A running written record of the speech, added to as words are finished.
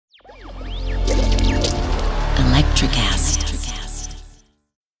Electricast.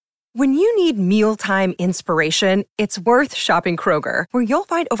 When you need mealtime inspiration, it's worth shopping Kroger, where you'll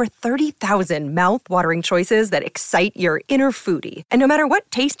find over 30,000 mouth-watering choices that excite your inner foodie. And no matter what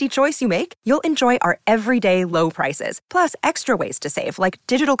tasty choice you make, you'll enjoy our everyday low prices, plus extra ways to save, like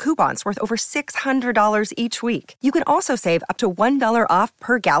digital coupons worth over $600 each week. You can also save up to $1 off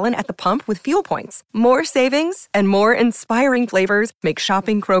per gallon at the pump with fuel points. More savings and more inspiring flavors make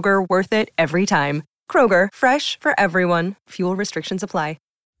shopping Kroger worth it every time. Kroger, fresh for everyone. Fuel restrictions apply.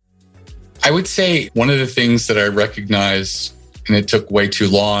 I would say one of the things that I recognized, and it took way too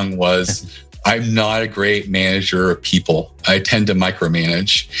long, was I'm not a great manager of people. I tend to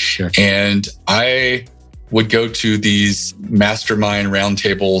micromanage. Sure. And I would go to these mastermind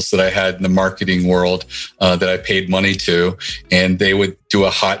roundtables that I had in the marketing world that I paid money to, and they would do a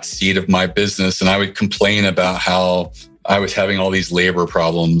hot seat of my business. And I would complain about how I was having all these labor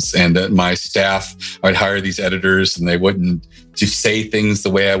problems, and that my staff, I'd hire these editors and they wouldn't just say things the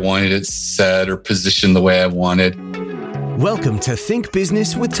way I wanted it said or positioned the way I wanted. Welcome to Think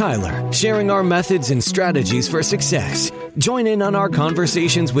Business with Tyler, sharing our methods and strategies for success. Join in on our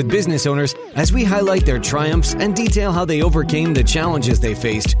conversations with business owners as we highlight their triumphs and detail how they overcame the challenges they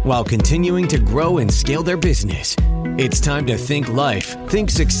faced while continuing to grow and scale their business. It's time to think life, think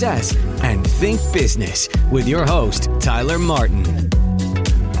success, and think business with your host, Tyler Martin.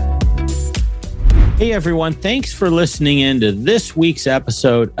 Hey everyone, thanks for listening in to this week's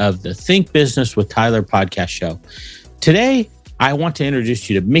episode of the Think Business with Tyler podcast show. Today, I want to introduce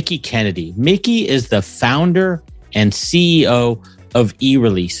you to Mickey Kennedy. Mickey is the founder and CEO of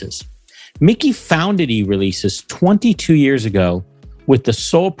eReleases. Mickey founded eReleases 22 years ago with the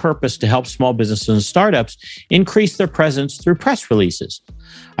sole purpose to help small businesses and startups increase their presence through press releases.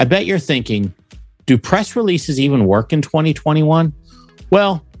 I bet you're thinking, do press releases even work in 2021?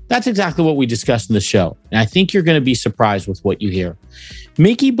 Well, that's exactly what we discussed in the show, and I think you're going to be surprised with what you hear.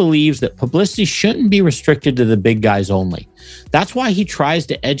 Mickey believes that publicity shouldn't be restricted to the big guys only. That's why he tries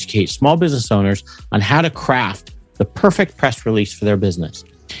to educate small business owners on how to craft the perfect press release for their business.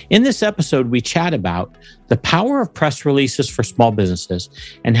 In this episode, we chat about the power of press releases for small businesses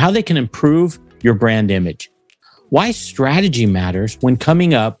and how they can improve your brand image, why strategy matters when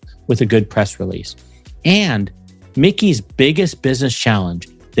coming up with a good press release, and Mickey's biggest business challenge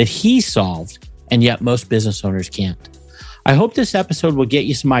that he solved, and yet most business owners can't. I hope this episode will get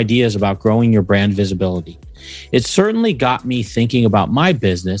you some ideas about growing your brand visibility. It certainly got me thinking about my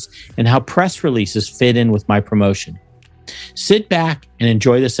business and how press releases fit in with my promotion. Sit back and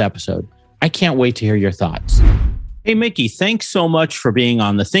enjoy this episode. I can't wait to hear your thoughts. Hey, Mickey, thanks so much for being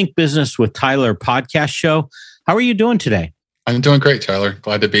on the Think Business with Tyler podcast show. How are you doing today? I'm doing great, Tyler.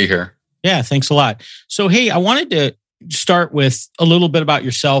 Glad to be here. Yeah, thanks a lot. So, hey, I wanted to start with a little bit about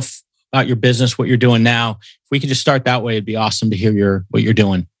yourself, about your business, what you're doing now. If we could just start that way, it'd be awesome to hear what you're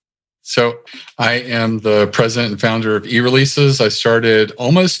doing. So I am the president and founder of eReleases. I started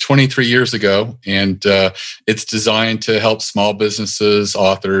almost 23 years ago, and it's designed to help small businesses,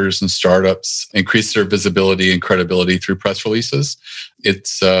 authors, and startups increase their visibility and credibility through press releases.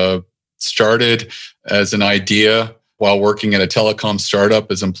 It's started as an idea while working at a telecom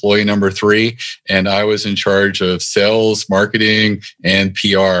startup as employee number 3. And I was in charge of sales, marketing, and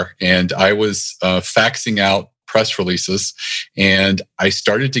PR. And I was faxing out press releases. And I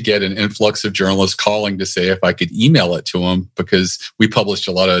started to get an influx of journalists calling to say if I could email it to them, because we published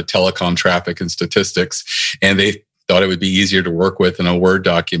a lot of telecom traffic and statistics, and they thought it would be easier to work with in a Word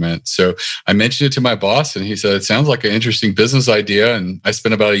document. So I mentioned it to my boss, and he said, it sounds like an interesting business idea. And I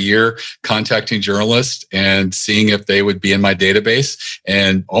spent about a year contacting journalists and seeing if they would be in my database.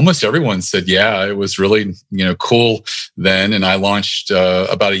 And almost everyone said, yeah, it was really, cool then. And I launched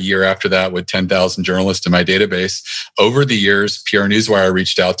about a year after that with 10,000 journalists in my database. Over the years, PR Newswire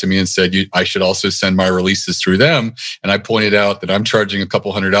reached out to me and said, I should also send my releases through them. And I pointed out that I'm charging a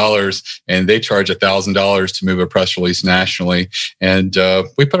couple $100 and they charge $1,000 to move a press release nationally. And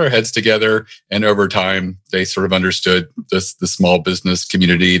we put our heads together, and over time, they sort of understood the small business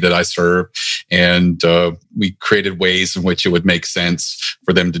community that I serve. And we created ways in which it would make sense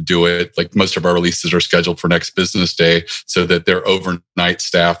for them to do it. Like most of our releases are scheduled for next business day, so that their overnight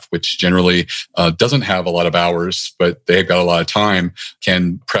staff, which generally doesn't have a lot of hours, but they've got a lot of time,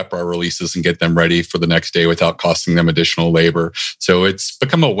 can prep our releases and get them ready for the next day without costing them additional labor. So it's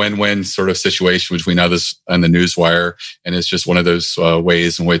become a win-win sort of situation between us and the Newswire. And it's just one of those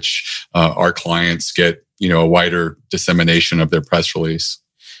ways in which our clients get, a wider dissemination of their press release.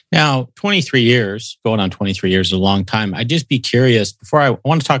 Now, 23 years, going on 23 years is a long time. I'd just be curious, I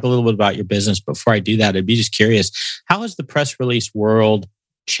want to talk a little bit about your business. Before I do that, I'd be just curious, how has the press release world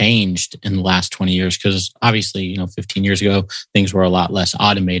changed in the last 20 years? Because obviously, 15 years ago, things were a lot less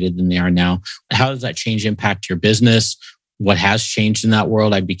automated than they are now. How does that change impact your business? What has changed in that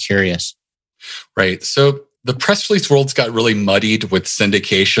world? I'd be curious. Right. So the press release world's got really muddied with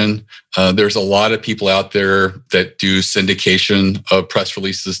syndication. There's a lot of people out there that do syndication of press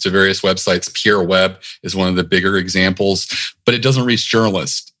releases to various websites. Pure Web is one of the bigger examples, but it doesn't reach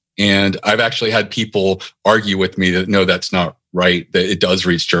journalists. And I've actually had people argue with me that, no, that's not right, that it does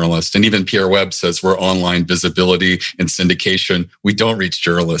reach journalists. And even Pure Web says we're online visibility and syndication. We don't reach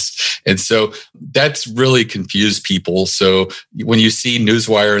journalists. And so that's really confused people. So when you see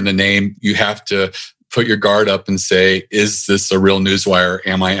Newswire in the name, you have to put your guard up and say, is this a real newswire?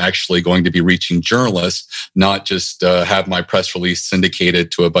 Am I actually going to be reaching journalists, not just have my press release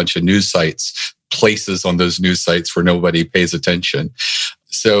syndicated to a bunch of news sites, places on those news sites where nobody pays attention?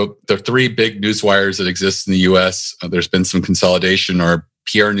 So the three big newswires that exist in the US, there's been some consolidation, are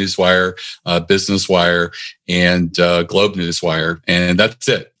PR Newswire, Business Wire, and Globe Newswire. And that's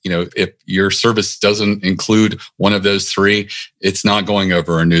it. If your service doesn't include one of those three, it's not going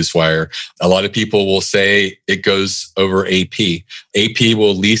over a newswire. A lot of people will say it goes over AP. AP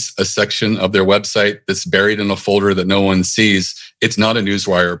will lease a section of their website that's buried in a folder that no one sees. It's not a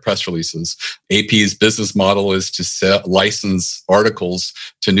newswire or press releases. AP's business model is to license articles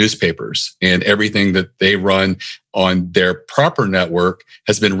to newspapers, and everything that they run on their proper network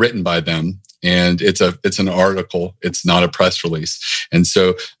has been written by them. And it's an article. It's not a press release. And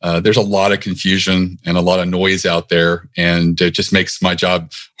so there's a lot of confusion and a lot of noise out there. And it just makes my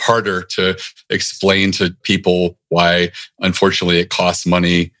job harder to explain to people why, unfortunately, it costs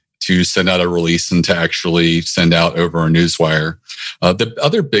money to send out a release and to actually send out over a newswire. The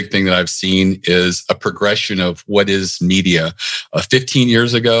other big thing that I've seen is a progression of what is media. 15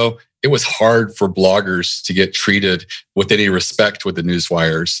 years ago, it was hard for bloggers to get treated with any respect with the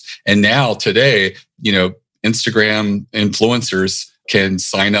newswires. And now today, Instagram influencers can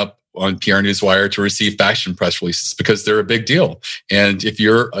sign up on PR Newswire to receive fashion press releases because they're a big deal. And if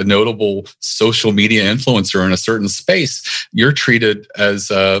you're a notable social media influencer in a certain space, you're treated as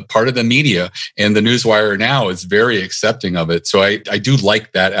a part of the media. And the Newswire now is very accepting of it. So I do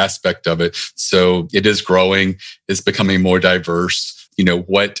like that aspect of it. So it is growing, it's becoming more diverse.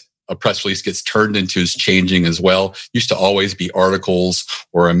 What a press release gets turned into is changing as well. Used to always be articles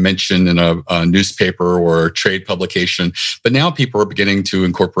or a mention in a newspaper or a trade publication. But now people are beginning to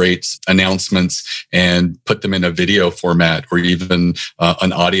incorporate announcements and put them in a video format or even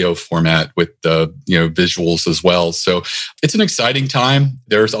an audio format with visuals as well. So it's an exciting time.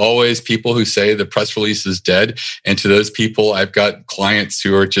 There's always people who say the press release is dead. And to those people, I've got clients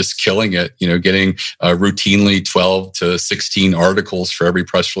who are just killing it, getting routinely 12 to 16 articles for every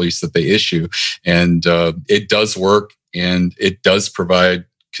press release that they issue. And it does work, and it does provide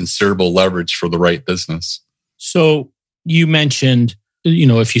considerable leverage for the right business. So you mentioned,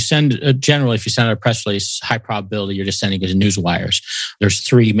 if you send out a press release, high probability you're just sending it to newswires. There's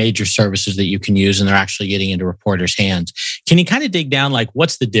three major services that you can use, and they're actually getting into reporters' hands. Can you kind of dig down,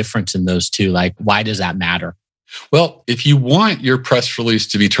 what's the difference in those two? Why does that matter? Well, if you want your press release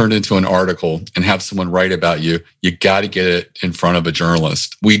to be turned into an article and have someone write about you, you got to get it in front of a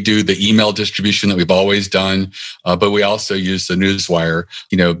journalist. We do the email distribution that we've always done, but we also use the newswire.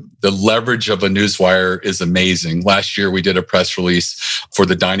 The leverage of a newswire is amazing. Last year, we did a press release for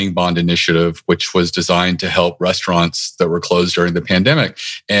the Dining Bond Initiative, which was designed to help restaurants that were closed during the pandemic.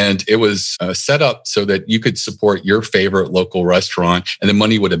 And it was set up so that you could support your favorite local restaurant, and the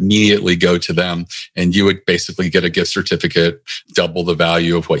money would immediately go to them. And you would basically get a gift certificate, double the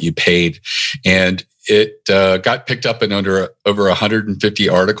value of what you paid. And it got picked up in over 150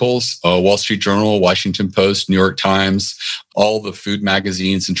 articles, Wall Street Journal, Washington Post, New York Times, all the food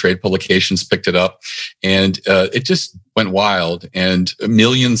magazines and trade publications picked it up. And it just went wild, and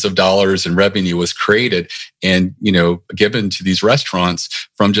millions of dollars in revenue was created and, given to these restaurants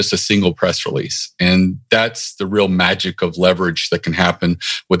from just a single press release. And that's the real magic of leverage that can happen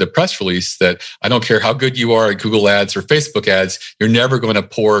with a press release, that I don't care how good you are at Google ads or Facebook ads, you're never going to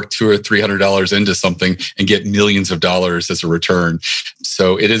pour $200 or $300 into something and get millions of dollars as a return.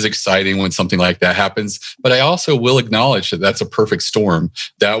 So it is exciting when something like that happens. But I also will acknowledge that that's a perfect storm.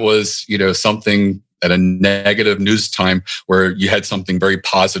 That was, something at a negative news time where you had something very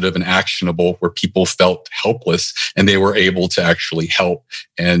positive and actionable where people felt helpless and they were able to actually help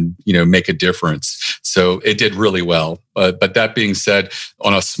and, make a difference. So it did really well. But that being said,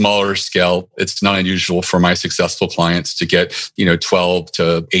 on a smaller scale, it's not unusual for my successful clients to get, 12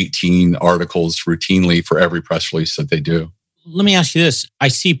 to 18 articles routinely for every press release that they do. let me ask you this. I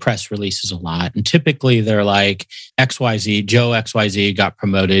see press releases a lot, and typically they're like XYZ, Joe XYZ got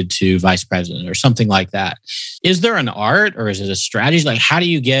promoted to vice president or something like that. Is there an art or is it a strategy? Like, how do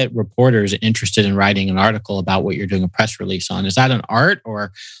you get reporters interested in writing an article about what you're doing a press release on? Is that an art?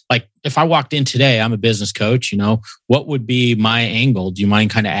 Or like, if I walked in today, I'm a business coach, what would be my angle? Do you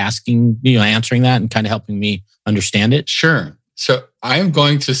mind kind of answering that and kind of helping me understand it? Sure. So I'm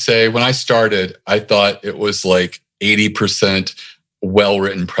going to say when I started, I thought it was like 80%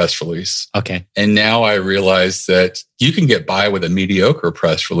 well-written press release. Okay. And now I realize that you can get by with a mediocre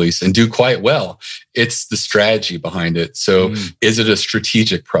press release and do quite well. It's the strategy behind it. So is it a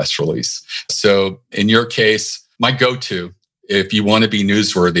strategic press release? So in your case, my go-to, if you want to be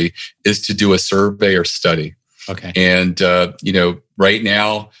newsworthy, is to do a survey or study. Okay. And, right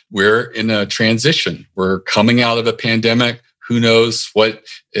now we're in a transition. We're coming out of a pandemic. Who knows what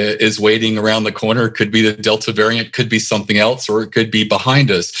is waiting around the corner? Could be the Delta variant, could be something else, or it could be behind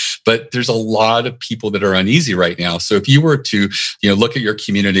us. But there's a lot of people that are uneasy right now. So if you were to, look at your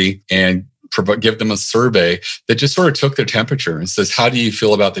community and give them a survey that just sort of took their temperature and says, how do you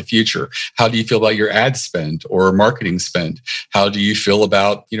feel about the future? How do you feel about your ad spend or marketing spend? How do you feel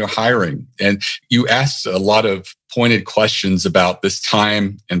about, hiring? And you asked a lot of pointed questions about this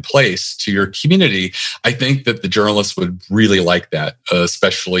time and place to your community. I think that the journalists would really like that,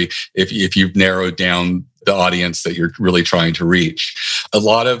 especially if you've narrowed down the audience that you're really trying to reach. A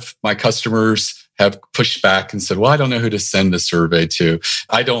lot of my customers have pushed back and said, well, I don't know who to send the survey to.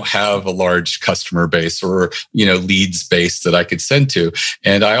 I don't have a large customer base or, leads base that I could send to.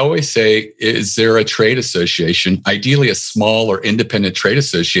 And I always say, is there a trade association, ideally a small or independent trade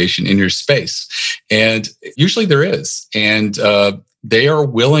association in your space? And usually there is. And they are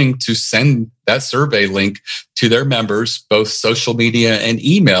willing to send that survey link to their members, both social media and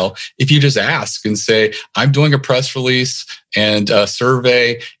email, if you just ask and say, I'm doing a press release and a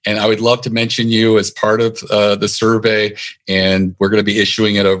survey, and I would love to mention you as part of the survey, and we're going to be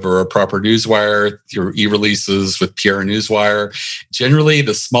issuing it over a proper newswire, your e-releases with PR Newswire. Generally,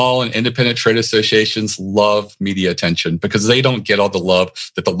 the small and independent trade associations love media attention because they don't get all the love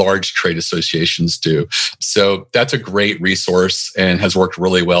that the large trade associations do. So that's a great resource and has worked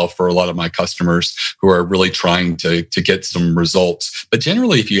really well for a lot of my customers who are really trying to get some results. But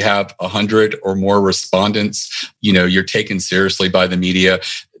generally, if you have 100 or more respondents, you're taken seriously by the media.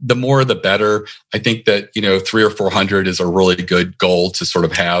 The more, the better. I think that, 300 or 400 is a really good goal to sort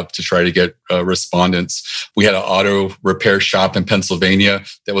of have to try to get respondents. We had an auto repair shop in Pennsylvania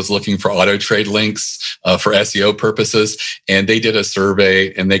that was looking for auto trade links for SEO purposes. And they did a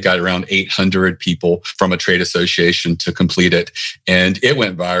survey and they got around 800 people from a trade association to complete it. And it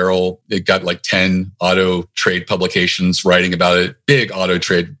went viral. It got like 10 auto trade publications writing about it, big auto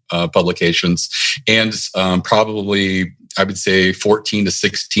trade publications. And probably, I would say 14 to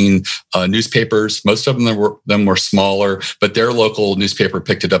 16 newspapers. Most of them were smaller, but their local newspaper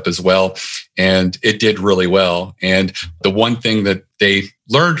picked it up as well. And it did really well. And the one thing that they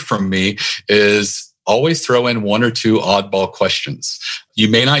learned from me is always throw in one or two oddball questions. You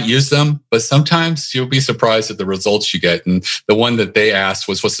may not use them, but sometimes you'll be surprised at the results you get. And the one that they asked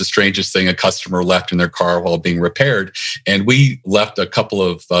was, what's the strangest thing a customer left in their car while being repaired? And we left a couple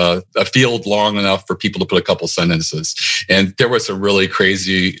of a field long enough for people to put a couple sentences. And there were some really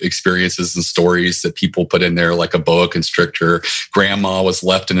crazy experiences and stories that people put in there, like a boa constrictor. Grandma was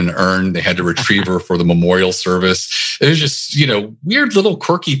left in an urn. They had to retrieve her for the memorial service. It was just, weird little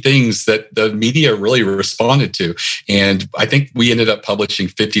quirky things that the media really responded to. And I think we ended up publishing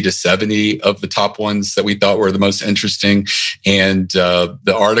 50 to 70 of the top ones that we thought were the most interesting. And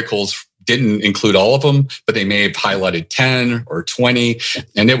the articles didn't include all of them, but they may have highlighted 10 or 20.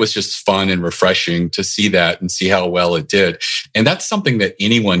 And it was just fun and refreshing to see that and see how well it did. And that's something that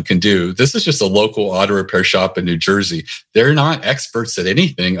anyone can do. This is just a local auto repair shop in New Jersey. They're not experts at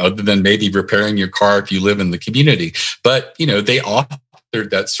anything other than maybe repairing your car if you live in the community. But, they offer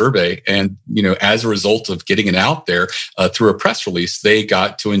that survey. And, as a result of getting it out there through a press release, they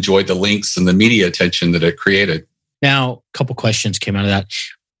got to enjoy the links and the media attention that it created. Now, a couple questions came out of that.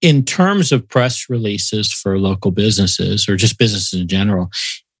 In terms of press releases for local businesses or just businesses in general,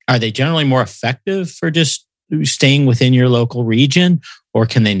 are they generally more effective for just staying within your local region, or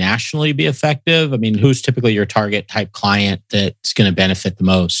can they nationally be effective? I mean, who's typically your target type client that's going to benefit the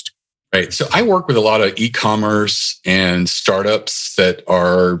most? Right. So I work with a lot of e-commerce and startups that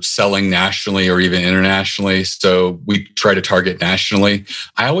are selling nationally or even internationally. So we try to target nationally.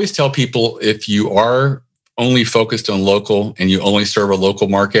 I always tell people, if you are only focused on local and you only serve a local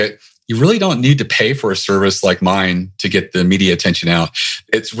market, you really don't need to pay for a service like mine to get the media attention out.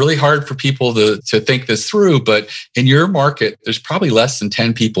 It's really hard for people to think this through, but in your market, there's probably less than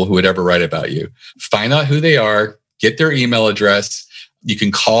 10 people who would ever write about you. Find out who they are, get their email address. You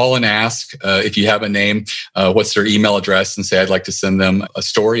can call and ask if you have a name, what's their email address, and say, I'd like to send them a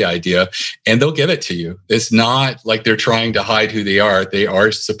story idea, and they'll give it to you. It's not like they're trying to hide who they are. They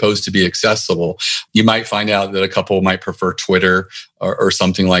are supposed to be accessible. You might find out that a couple might prefer Twitter or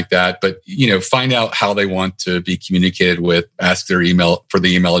something like that, but find out how they want to be communicated with, ask their email for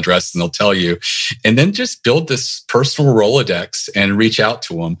the email address, and they'll tell you. And then just build this personal Rolodex and reach out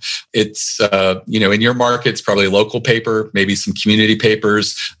to them. It's, in your market, it's probably a local paper, maybe some community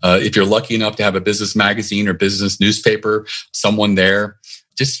papers. If you're lucky enough to have a business magazine or business newspaper, someone there,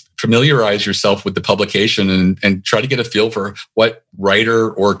 just familiarize yourself with the publication and try to get a feel for what writer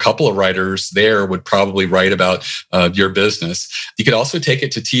or a couple of writers there would probably write about your business. You could also take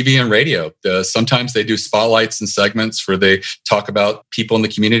it to TV and radio. Sometimes they do spotlights and segments where they talk about people in the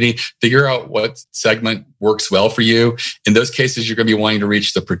community. Figure out what segment works well for you. In those cases, you're going to be wanting to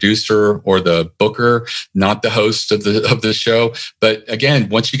reach the producer or the booker, not the host of the show. But again,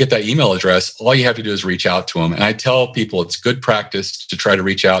 once you get that email address, all you have to do is reach out to them. And I tell people it's good practice to try to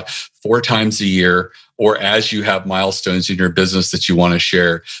reach out 4 times a year, or as you have milestones in your business that you want to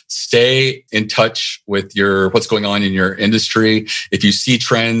share. Stay in touch with what's going on in your industry. If you see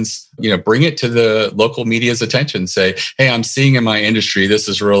trends, bring it to the local media's attention. Say, hey, I'm seeing in my industry, this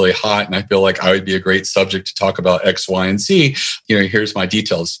is really hot, and I feel like I would be a great subject to talk about X, Y, and Z. Here's my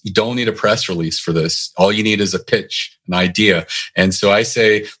details. You don't need a press release for this. All you need is a pitch, an idea. And so I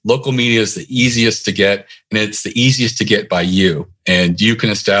say local media is the easiest to get, and it's the easiest to get by you. And you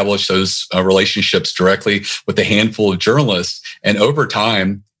can establish those relationships directly with a handful of journalists. And over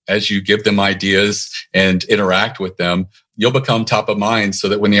time, as you give them ideas and interact with them, you'll become top of mind so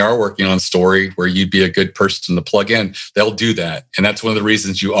that when they are working on a story where you'd be a good person to plug in, they'll do that. And that's one of the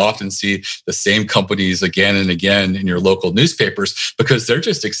reasons you often see the same companies again and again in your local newspapers, because they're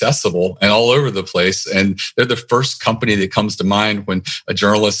just accessible and all over the place. And they're the first company that comes to mind when a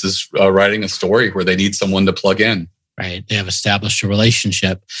journalist is writing a story where they need someone to plug in. Right. They have established a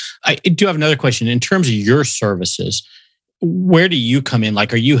relationship. I do have another question. In terms of your services, where do you come in?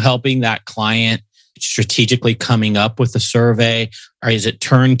 Like, are you helping that client strategically coming up with the survey? Or is it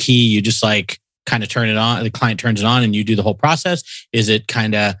turnkey? You just kind of turn it on, the client turns it on and you do the whole process? Is it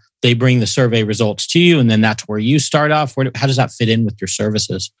kind of they bring the survey results to you and then that's where you start off? How does that fit in with your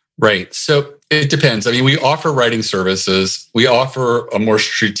services? Right. So it depends. I mean, we offer writing services. We offer a more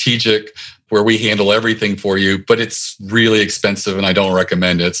strategic where we handle everything for you, but it's really expensive and I don't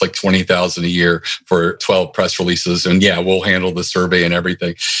recommend it. It's like $20,000 a year for 12 press releases. And yeah, we'll handle the survey and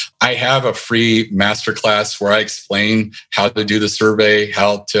everything. I have a free masterclass where I explain how to do the survey,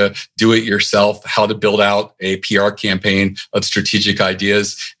 how to do it yourself, how to build out a PR campaign of strategic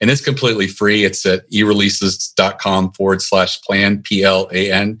ideas. And it's completely free. It's at ereleases.com/plan,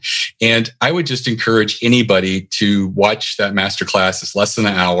 PLAN. And I would just encourage anybody to watch that masterclass. It's less than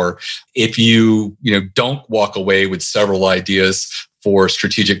an hour. If you don't walk away with several ideas for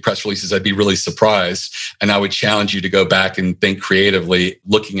strategic press releases, I'd be really surprised. And I would challenge you to go back and think creatively,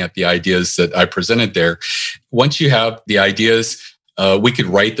 looking at the ideas that I presented there. Once you have the ideas, we could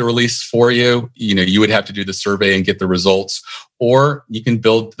write the release for you. You would have to do the survey and get the results, or you can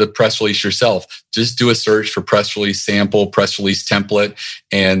build the press release yourself. Just do a search for press release sample, press release template,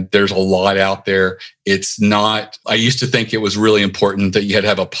 and there's a lot out there. It's not, I used to think it was really important that you had to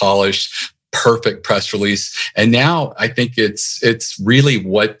have a polished, perfect press release. And now I think it's really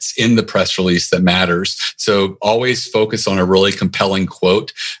what's in the press release that matters. So always focus on a really compelling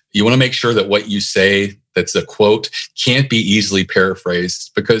quote. You want to make sure that what you say that's a quote can't be easily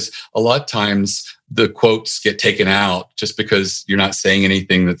paraphrased, because a lot of times the quotes get taken out just because you're not saying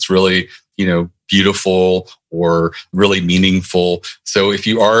anything that's really, beautiful or really meaningful. So if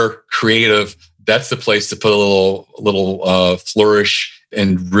you are creative, that's the place to put a little flourish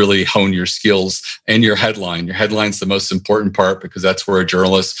and really hone your skills. And your headline. Your headline's the most important part, because that's where a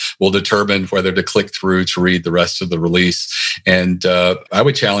journalist will determine whether to click through to read the rest of the release. And I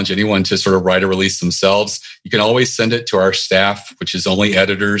would challenge anyone to sort of write a release themselves. You can always send it to our staff, which is only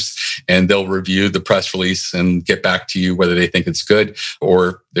editors, and they'll review the press release and get back to you whether they think it's good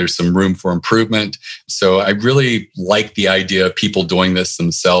or there's some room for improvement. So I really like the idea of people doing this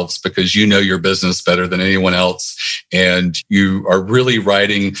themselves, because you know your business better than anyone else. And you are really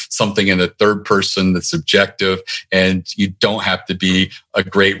writing something in the third person that's objective, and you don't have to be a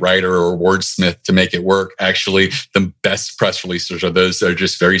great writer or wordsmith to make it work. Actually, the best press releases are those that are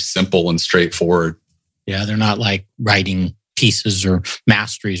just very simple and straightforward. Yeah, they're not like writing pieces or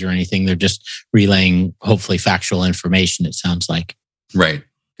masteries or anything. They're just relaying hopefully factual information, it sounds like. Right.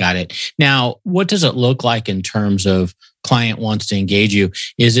 Got it. Now, what does it look like in terms of client wants to engage you?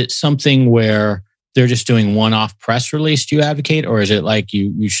 Is it something where they're just doing one-off press release, do you advocate? Or is it like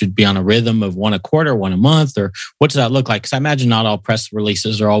you should be on a rhythm of one a quarter, one a month? Or what does that look like? Because I imagine not all press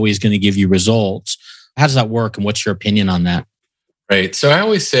releases are always going to give you results. How does that work? And what's your opinion on that? Right. So I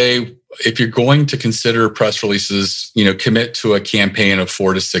always say, if you're going to consider press releases, commit to a campaign of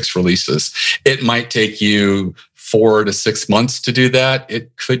 4 to 6 releases. It might take you 4 to 6 months to do that.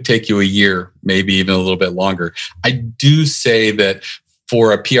 It could take you a year, maybe even a little bit longer. I do say that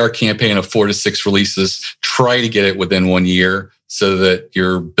for a PR campaign of 4 to 6 releases, try to get it within 1 year so that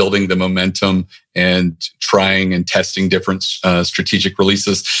you're building the momentum and trying and testing different strategic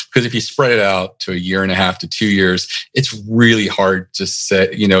releases. Because if you spread it out to a year and a half to 2 years, it's really hard to set,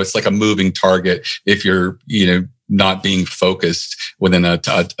 it's like a moving target if you're, not being focused within a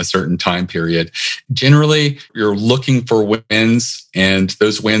certain time period. Generally, you're looking for wins, and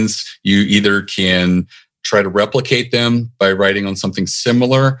those wins, you either can try to replicate them by writing on something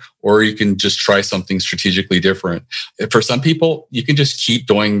similar, or you can just try something strategically different. For some people, you can just keep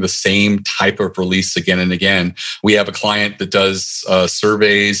doing the same type of release again and again. We have a client that does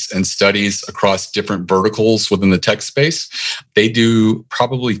surveys and studies across different verticals within the tech space. They do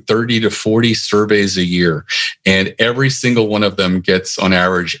probably 30 to 40 surveys a year, and every single one of them gets on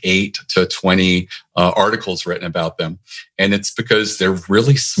average 8 to 20 articles written about them. And it's because they're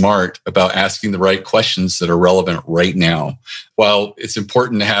really smart about asking the right questions that are relevant right now. While it's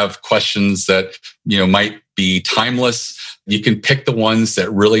important to have questions that, might be timeless, you can pick the ones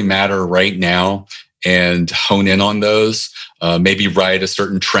that really matter right now and hone in on those. Maybe write a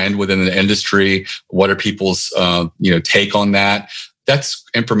certain trend within the industry. What are people's, take on that? That's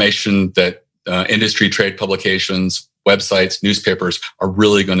information that industry trade publications, websites, newspapers are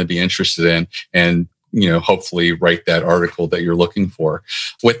really going to be interested in, and hopefully write that article that you're looking for.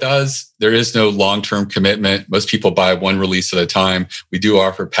 With us, there is no long-term commitment. Most people buy one release at a time. We do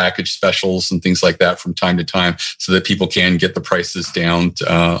offer package specials and things like that from time to time so that people can get the prices down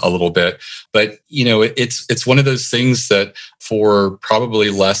a little bit. But, it's one of those things that for probably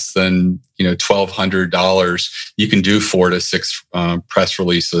less than, $1,200, you can do 4 to 6 press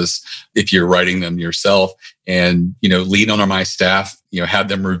releases if you're writing them yourself. And, lean on my staff, have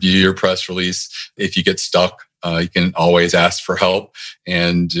them review your press release. If you get stuck, you can always ask for help.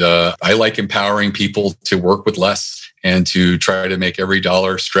 And I like empowering people to work with less and to try to make every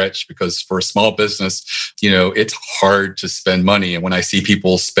dollar stretch, because for a small business, it's hard to spend money. And when I see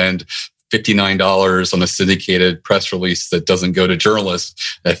people spend $59 on a syndicated press release that doesn't go to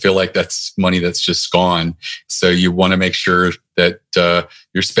journalists, I feel like that's money that's just gone. So you want to make sure that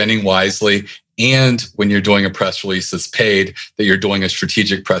you're spending wisely. And when you're doing a press release that's paid, that you're doing a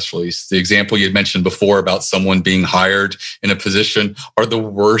strategic press release. The example you had mentioned before about someone being hired in a position are the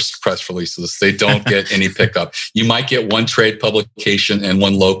worst press releases. They don't get any pickup. You might get one trade publication and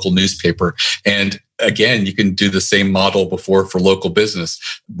one local newspaper. And again, you can do the same model before for local business.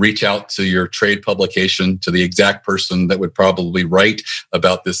 Reach out to your trade publication, to the exact person that would probably write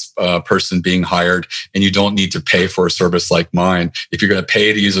about this person being hired. And you don't need to pay for a service like mine. If you're going to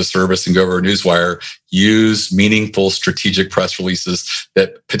pay to use a service and go over a newswire, use meaningful strategic press releases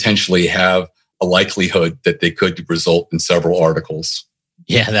that potentially have a likelihood that they could result in several articles.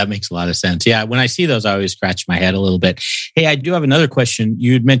 Yeah, that makes a lot of sense. Yeah, when I see those, I always scratch my head a little bit. Hey, I do have another question.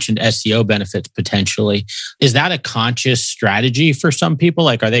 You had mentioned SEO benefits potentially. Is that a conscious strategy for some people?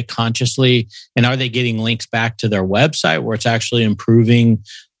 Like, are they consciously, and are they getting links back to their website where it's actually improving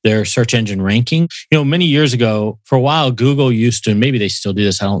their search engine ranking? Many years ago, for a while, Google used to, maybe they still do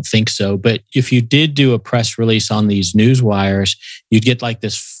this, I don't think so, but if you did do a press release on these news wires, you'd get like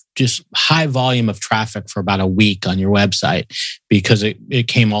this just high volume of traffic for about a week on your website because it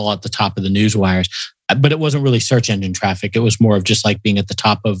came all at the top of the news wires. But it wasn't really search engine traffic. It was more of just like being at the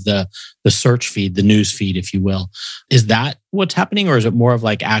top of the search feed, the news feed, if you will. Is that what's happening? Or is it more of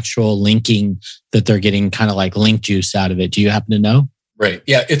like actual linking that they're getting kind of like link juice out of it? Do you happen to know? Right.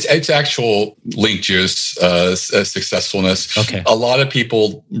 Yeah, it's actual link juice, successfulness. Okay. A lot of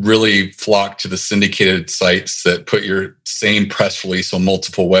people really flock to the syndicated sites that put your same press release on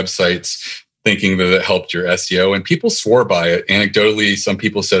multiple websites, thinking that it helped your SEO. And people swore by it. Anecdotally, some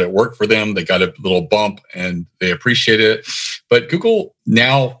people said it worked for them. They got a little bump and they appreciated it. But Google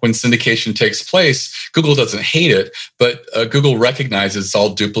now, when syndication takes place, Google doesn't hate it, but Google recognizes it's all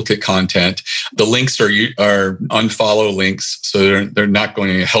duplicate content. The links are unfollow links, so they're not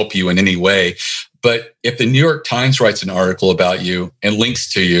going to help you in any way. But if the New York Times writes an article about you and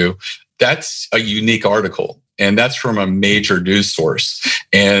links to you, that's a unique article. And that's from a major news source.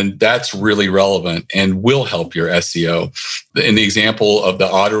 And that's really relevant and will help your SEO. In the example of the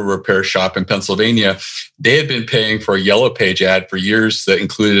auto repair shop in Pennsylvania, they had been paying for a Yellow Page ad for years that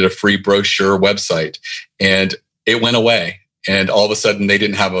included a free brochure website. And it went away. And all of a sudden, they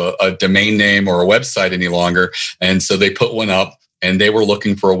didn't have a domain name or a website any longer. And so they put one up. And they were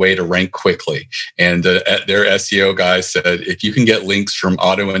looking for a way to rank quickly. And their SEO guys said, if you can get links from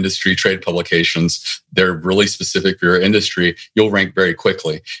auto industry trade publications, they're really specific for your industry, you'll rank very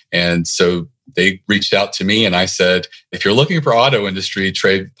quickly. And so they reached out to me and I said, if you're looking for auto industry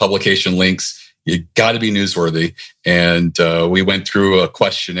trade publication links, you got to be newsworthy. And we went through a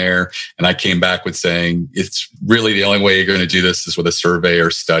questionnaire and I came back with saying, it's really the only way you're going to do this is with a survey or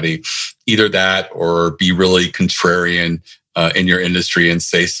study. Either that or be really contrarian in your industry and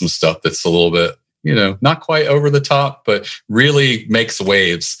say some stuff that's a little bit, not quite over the top, but really makes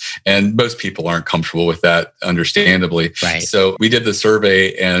waves. And most people aren't comfortable with that, understandably. Right. So we did the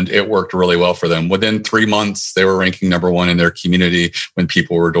survey and it worked really well for them. Within 3 months, they were ranking number one in their community when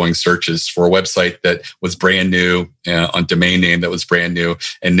people were doing searches for a website that was brand new, on domain name that was brand new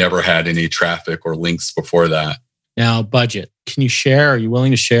and never had any traffic or links before that. Now, budget. Can you share? Are you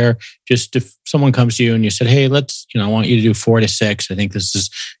willing to share? Just if someone comes to you and you said, hey, I want you to do 4 to 6. I think this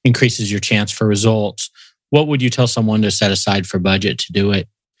increases your chance for results. What would you tell someone to set aside for budget to do it?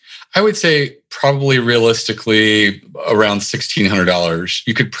 I would say probably realistically around $1,600.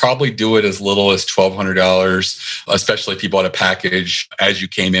 You could probably do it as little as $1,200, especially if you bought a package as you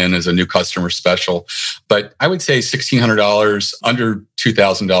came in as a new customer special. But I would say $1,600, under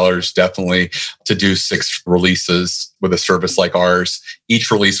 $2,000 definitely, to do 6 releases with a service like ours. Each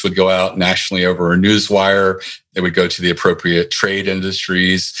release would go out nationally over a newswire. It would go to the appropriate trade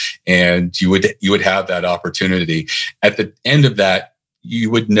industries, and you would have that opportunity. At the end of that,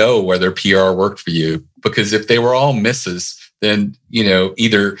 you would know whether PR worked for you, because if they were all misses, then,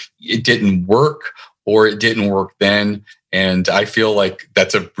 either it didn't work or it didn't work then. And I feel like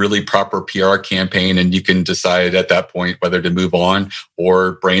that's a really proper PR campaign. And you can decide at that point whether to move on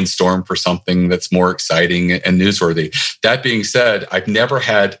or brainstorm for something that's more exciting and newsworthy. That being said, I've never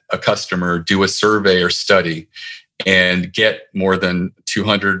had a customer do a survey or study and get more than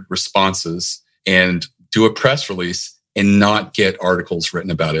 200 responses and do a press release and not get articles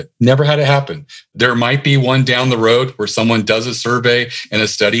written about it. Never had it happen. There might be one down the road where someone does a survey and a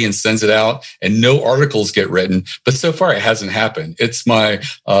study and sends it out and no articles get written. But so far, it hasn't happened. It's my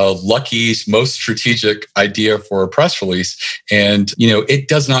lucky, most strategic idea for a press release. And, it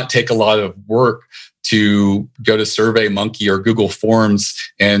does not take a lot of work to go to SurveyMonkey or Google Forms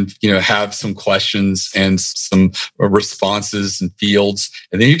and, have some questions and some responses and fields.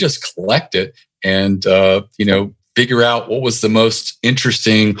 And then you just collect it and, figure out what was the most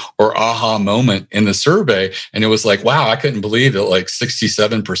interesting or aha moment in the survey. And it was like, wow, I couldn't believe that like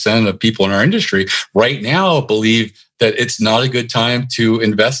 67% of people in our industry right now believe that it's not a good time to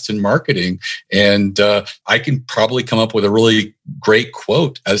invest in marketing. And I can probably come up with a really great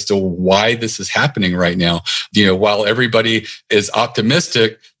quote as to why this is happening right now. While everybody is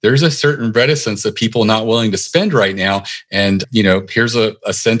optimistic, there's a certain reticence of people not willing to spend right now. And, here's a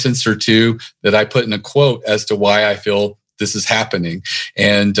sentence or two that I put in a quote as to why I feel this is happening.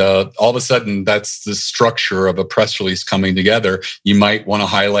 And all of a sudden, that's the structure of a press release coming together. You might want to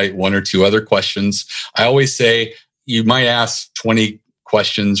highlight 1 or 2 other questions. I always say, you might ask 20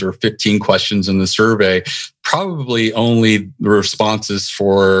 questions or 15 questions in the survey. Probably only the responses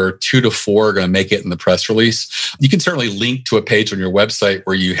for 2 to 4 are going to make it in the press release. You can certainly link to a page on your website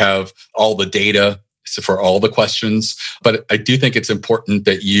where you have all the data for all the questions. But I do think it's important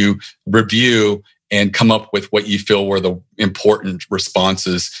that you review and come up with what you feel were the important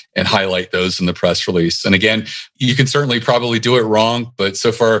responses and highlight those in the press release. And again, you can certainly probably do it wrong, but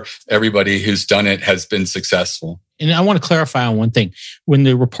so far, everybody who's done it has been successful. And I want to clarify on one thing. When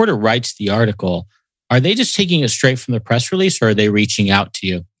the reporter writes the article, are they just taking it straight from the press release or are they reaching out to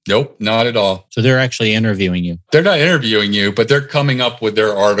you? Nope, not at all. So they're actually interviewing you. They're not interviewing you, but they're coming up with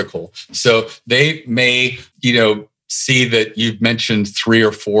their article. So they may, see that you've mentioned 3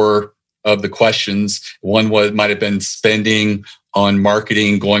 or 4 of the questions. One might have been spending on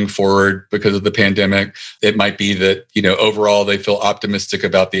marketing going forward because of the pandemic. It might be that, overall they feel optimistic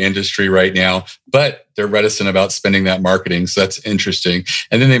about the industry right now, but they're reticent about spending that marketing. So that's interesting.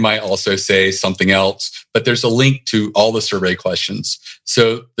 And then they might also say something else, but there's a link to all the survey questions.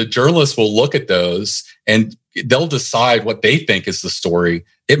 So the journalists will look at those and they'll decide what they think is the story.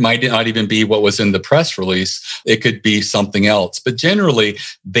 It might not even be what was in the press release. It could be something else. But generally,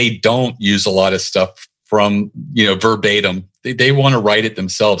 they don't use a lot of stuff from, verbatim they want to write it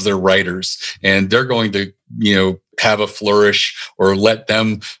themselves. They're writers, and they're going to, have a flourish or let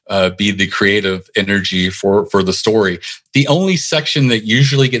them be the creative energy for the story. The only section that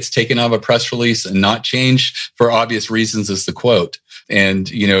usually gets taken out of a press release and not changed for obvious reasons is the quote.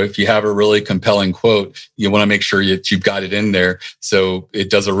 And, if you have a really compelling quote, you want to make sure that you've got it in there. So it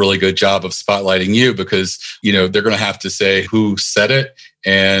does a really good job of spotlighting you, because, they're going to have to say who said it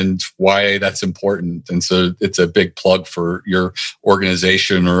and why that's important. And so it's a big plug for your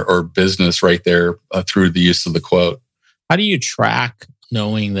organization or business right there through the use of the quote. How do you track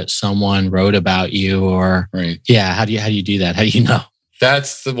knowing that someone wrote about you, or, right? Yeah. How do you do that? How do you know?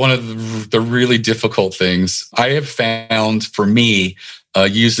 That's one of the really difficult things. I have found for me,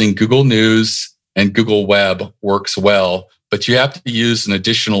 using Google News and Google Web works well, but you have to use an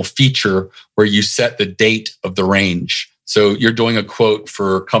additional feature where you set the date of the range. So you're doing a quote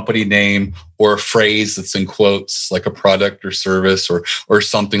for a company name or a phrase that's in quotes, like a product or service or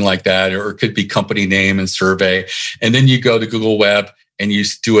something like that, or it could be company name and survey. And then you go to Google Web and you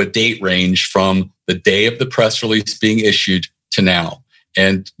do a date range from the day of the press release being issued to now.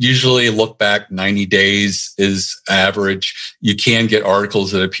 And usually look back 90 days is average. You can get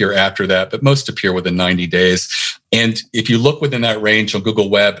articles that appear after that, but most appear within 90 days. And if you look within that range on Google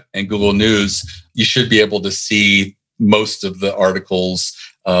Web and Google News, you should be able to see most of the articles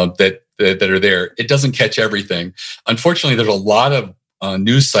that are there. It doesn't catch everything. Unfortunately, there's a lot of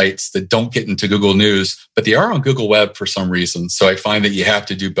news sites that don't get into Google News, but they are on Google Web for some reason. So I find that you have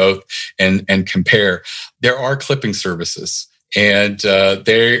to do both and compare. There are clipping services, and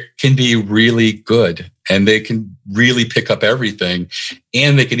they can be really good, and they can really pick up everything.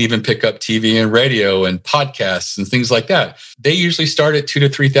 And they can even pick up TV and radio and podcasts and things like that. They usually start at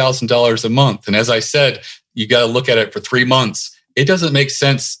 $2,000 to $3,000 a month. And as I said, you got to look at it for 3 months. It doesn't make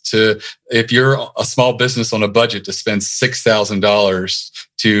sense if you're a small business on a budget, to spend $6,000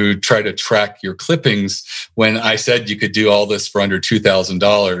 to try to track your clippings when I said you could do all this for under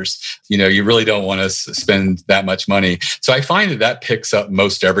 $2,000. You really don't want to spend that much money. So I find that picks up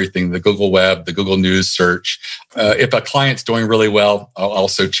most everything, the Google Web, the Google News search. If a client's doing really well, I'll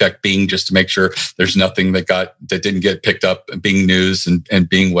also check Bing just to make sure there's nothing that didn't get picked up in Bing News and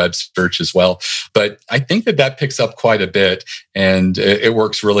Bing Web search as well. But I think that picks up quite a bit, and it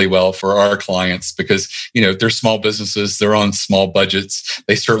works really well for our clients because, they're small businesses, they're on small budgets.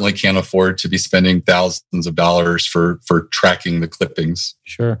 They certainly can't afford to be spending thousands of dollars for tracking the clippings.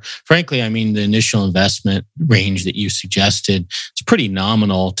 Sure. Frankly, I mean, the initial investment range that you suggested, it's pretty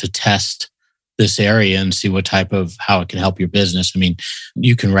nominal to test this area and see how it can help your business. I mean,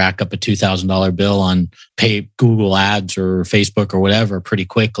 you can rack up a $2,000 bill on pay Google ads or Facebook or whatever pretty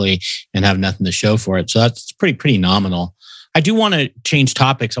quickly and have nothing to show for it. So that's pretty nominal. I do want to change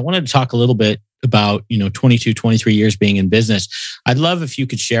topics. I wanted to talk a little bit about, 22, 23 years being in business. I'd love if you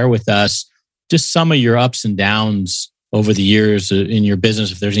could share with us just some of your ups and downs over the years in your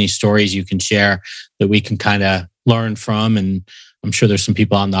business. If there's any stories you can share that we can kind of learn from. And I'm sure there's some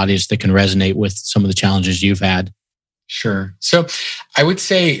people on the audience that can resonate with some of the challenges you've had. Sure. So I would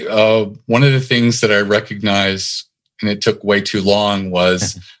say one of the things that I recognize, and it took way too long,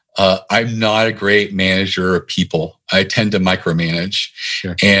 was I'm not a great manager of people. I tend to micromanage.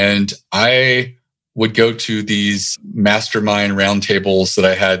 Sure. And I would go to these mastermind roundtables that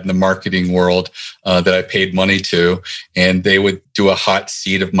I had in the marketing world that I paid money to, and they would do a hot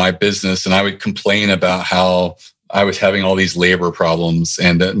seat of my business. And I would complain about how I was having all these labor problems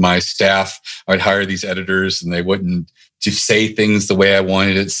and that my staff, I would hire these editors and they wouldn't to say things the way I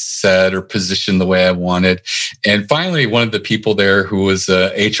wanted it said or positioned the way I wanted. And finally, one of the people there who was a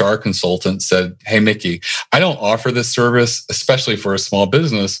HR consultant said, "Hey, Mickey, I don't offer this service, especially for a small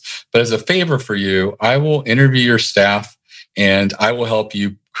business, but as a favor for you, I will interview your staff and I will help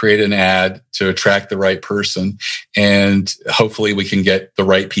you create an ad to attract the right person. And hopefully we can get the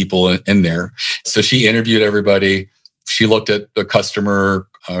right people in there." So she interviewed everybody. She looked at the customer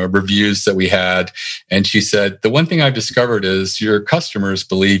reviews that we had. And she said, "The one thing I've discovered is your customers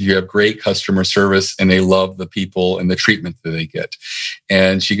believe you have great customer service and they love the people and the treatment that they get."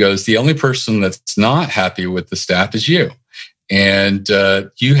 And she goes, "The only person that's not happy with the staff is you. And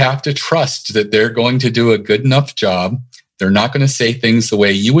you have to trust that they're going to do a good enough job. They're not going to say things the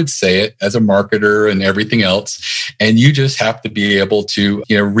way you would say it as a marketer and everything else. And you just have to be able to,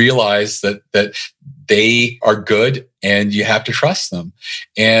 realize that they are good and you have to trust them."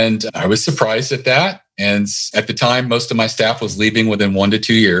 And I was surprised at that. And at the time, most of my staff was leaving within 1 to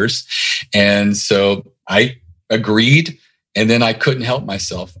 2 years. And so I agreed. And then I couldn't help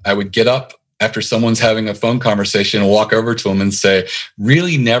myself. I would get up after someone's having a phone conversation and walk over to them and say,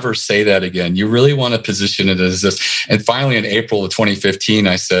 really never say that again. You really want to position it as this. And finally, in April of 2015,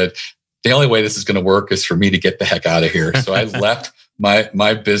 I said, the only way this is going to work is for me to get the heck out of here. So I left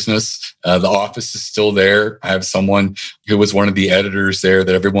my business. The office is still there. I have someone who was one of the editors there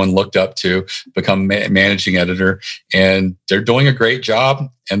that everyone looked up to become managing editor. And they're doing a great job.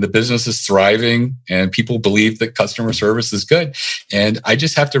 And the business is thriving. And people believe that customer service is good. And I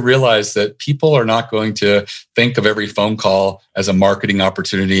just have to realize that people are not going to think of every phone call as a marketing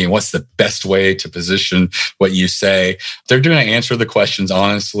opportunity and what's the best way to position what you say. They're going to answer the questions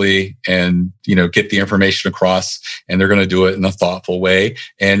honestly and, get the information across, and they're going to do it in a thoughtful way.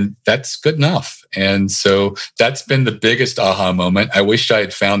 And that's good enough. And so that's been the biggest aha moment. I wish I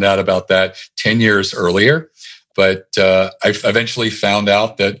had found out about that 10 years earlier. But I eventually found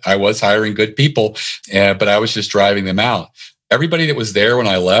out that I was hiring good people, but I was just driving them out. Everybody that was there when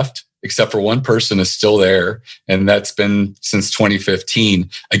I left, except for one person, is still there. And that's been since 2015.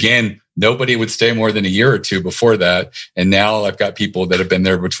 Again, nobody would stay more than a year or two before that. And now I've got people that have been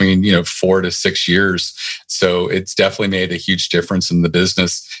there between 4 to 6 years. So it's definitely made a huge difference in the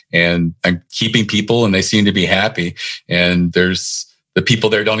business. And I'm keeping people and they seem to be happy. And there's the people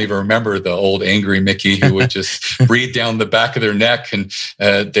there don't even remember the old angry Mickey who would just breathe down the back of their neck, and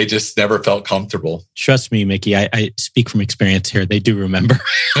they just never felt comfortable. Trust me, Mickey, I speak from experience here. They do remember.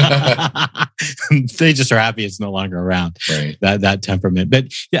 They just are happy it's no longer around, right. that temperament. But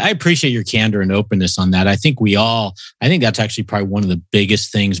yeah, I appreciate your candor and openness on that. I think that's actually probably one of the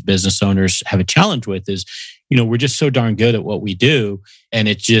biggest things business owners have a challenge with is, we're just so darn good at what we do. And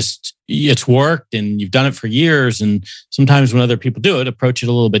it's worked and you've done it for years. And sometimes when other people do it, approach it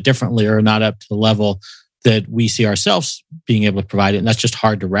a little bit differently or not up to the level that we see ourselves being able to provide it. And that's just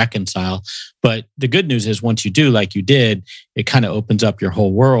hard to reconcile. But the good news is once you do, like you did, it kind of opens up your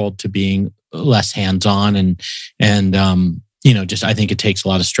whole world to being less hands-on and I think it takes a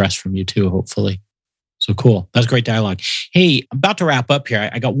lot of stress from you too, hopefully. So cool. That's great dialogue. Hey, I'm about to wrap up here.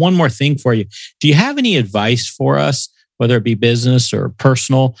 I got one more thing for you. Do you have any advice for us, whether it be business or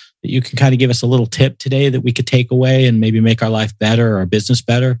personal, that you can kind of give us a little tip today that we could take away and maybe make our life better or our business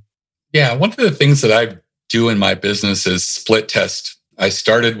better? Yeah. One of the things that I do in my business is split test. I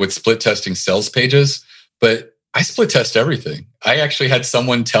started with split testing sales pages, but I split test everything. I actually had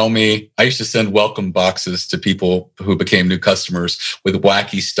someone tell me, I used to send welcome boxes to people who became new customers with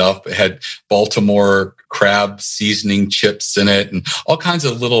wacky stuff. It had Baltimore crab seasoning chips in it and all kinds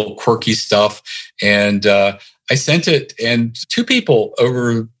of little quirky stuff. And I sent it, and 2 people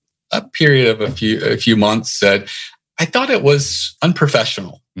over a period of a few months said, I thought it was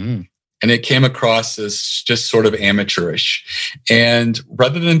unprofessional. And it came across as just sort of amateurish. And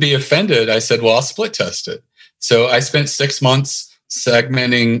rather than be offended, I said, well, I'll split test it. So I spent 6 months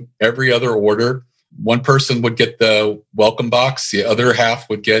segmenting every other order. One person would get the welcome box. The other half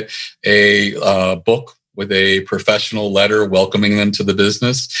would get a book with a professional letter welcoming them to the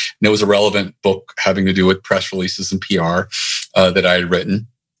business. And it was a relevant book having to do with press releases and PR that I had written.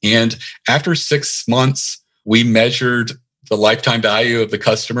 And after 6 months, we measured the lifetime value of the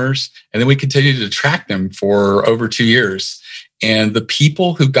customers, and then we continued to track them for over 2 years. And the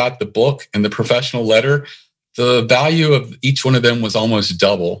people who got the book and the professional letter, the value of each one of them was almost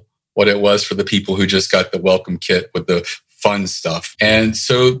double what it was for the people who just got the welcome kit with the fun stuff. And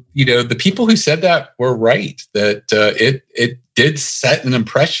so, the people who said that were right, that it did set an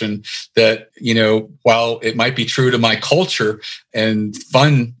impression that, while it might be true to my culture and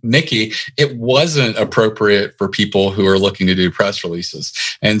fun Mickey, it wasn't appropriate for people who are looking to do press releases.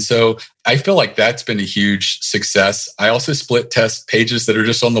 And so I feel like that's been a huge success. I also split test pages that are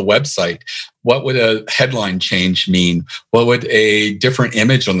just on the website. What would a headline change mean? What would a different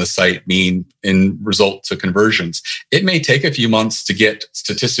image on the site mean in result to conversions? It may take a few months to get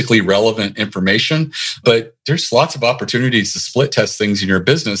statistically relevant information, but there's lots of opportunities to split test things in your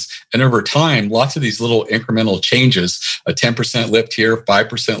business. And over time, lots of these little incremental changes, a 10% lift here,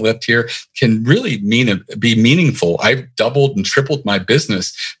 5% lift here, can really be meaningful. I've doubled and tripled my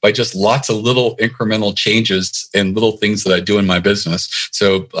business by just lots of little incremental changes and little things that I do in my business.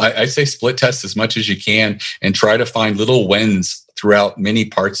 So I say split test as much as you can and try to find little wins throughout many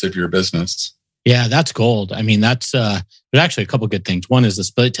parts of your business. Yeah, that's gold. I mean, there's actually a couple of good things. One is the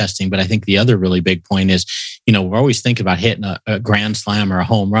split testing, but I think the other really big point is, we're always thinking about hitting a grand slam or a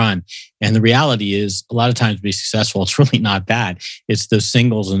home run. And the reality is a lot of times to be successful, it's really not that. It's those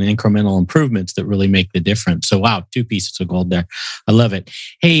singles and incremental improvements that really make the difference. So wow, 2 pieces of gold there. I love it.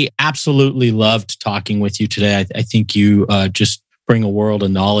 Hey, absolutely loved talking with you today. I think you just bring a world of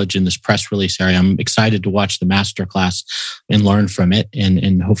knowledge in this press release area. I'm excited to watch the masterclass and learn from it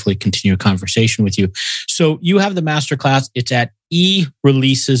and hopefully continue a conversation with you. So you have the masterclass. It's at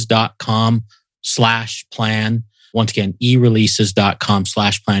ereleases.com/plan. Once again,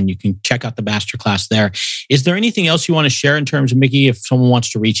 ereleases.com/plan. You can check out the masterclass there. Is there anything else you want to share in terms of, Mickey, if someone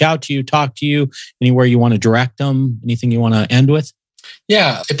wants to reach out to you, talk to you, anywhere you want to direct them, anything you want to end with?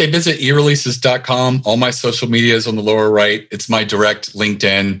 Yeah, if they visit ereleases.com, all my social media is on the lower right. It's my direct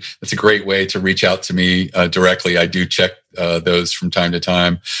LinkedIn. It's a great way to reach out to me directly. I do check those from time to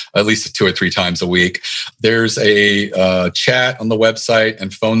time, at least 2 or 3 times a week. There's a chat on the website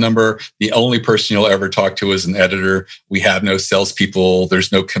and phone number. The only person you'll ever talk to is an editor. We have no salespeople.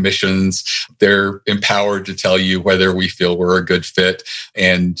 There's no commissions. They're empowered to tell you whether we feel we're a good fit.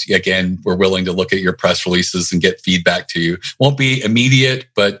 And again, we're willing to look at your press releases and get feedback to you. Won't be immediate,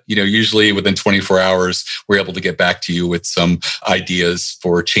 but usually within 24 hours, we're able to get back to you with some ideas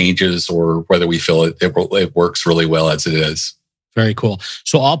for changes or whether we feel it works really well as it is. Very cool.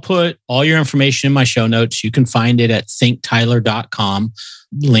 So I'll put all your information in my show notes. You can find it at thinktyler.com.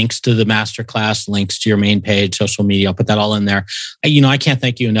 Links to the masterclass, links to your main page, social media. I'll put that all in there. I can't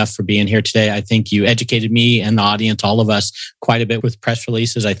thank you enough for being here today. I think you educated me and the audience, all of us, quite a bit with press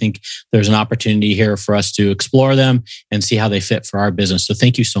releases. I think there's an opportunity here for us to explore them and see how they fit for our business. So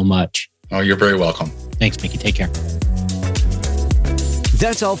thank you so much. Oh, you're very welcome. Thanks, Mickey. Take care.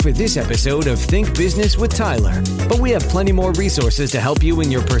 That's all for this episode of Think Business with Tyler. But we have plenty more resources to help you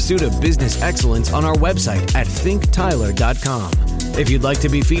in your pursuit of business excellence on our website at thinktyler.com. If you'd like to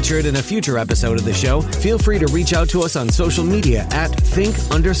be featured in a future episode of the show, feel free to reach out to us on social media at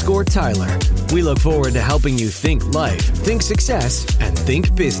think_Tyler. We look forward to helping you think life, think success, and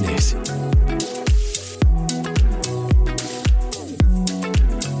think business.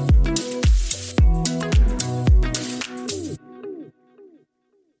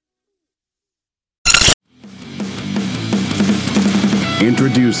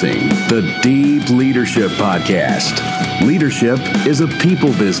 Introducing the Deep Leadership Podcast. Leadership is a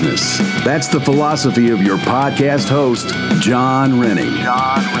people business. That's the philosophy of your podcast host, John Rennie.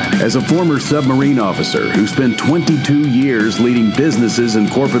 As a former submarine officer who spent 22 years leading businesses in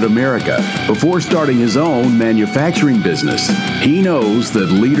corporate America before starting his own manufacturing business, he knows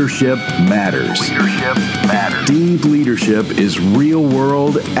that leadership matters. Deep Leadership is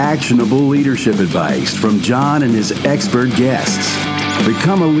real-world, actionable leadership advice from John and his expert guests.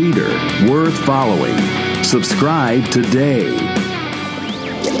 Become a leader worth following. Subscribe today.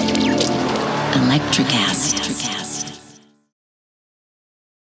 Electricast.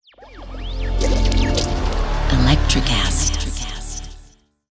 Electricast.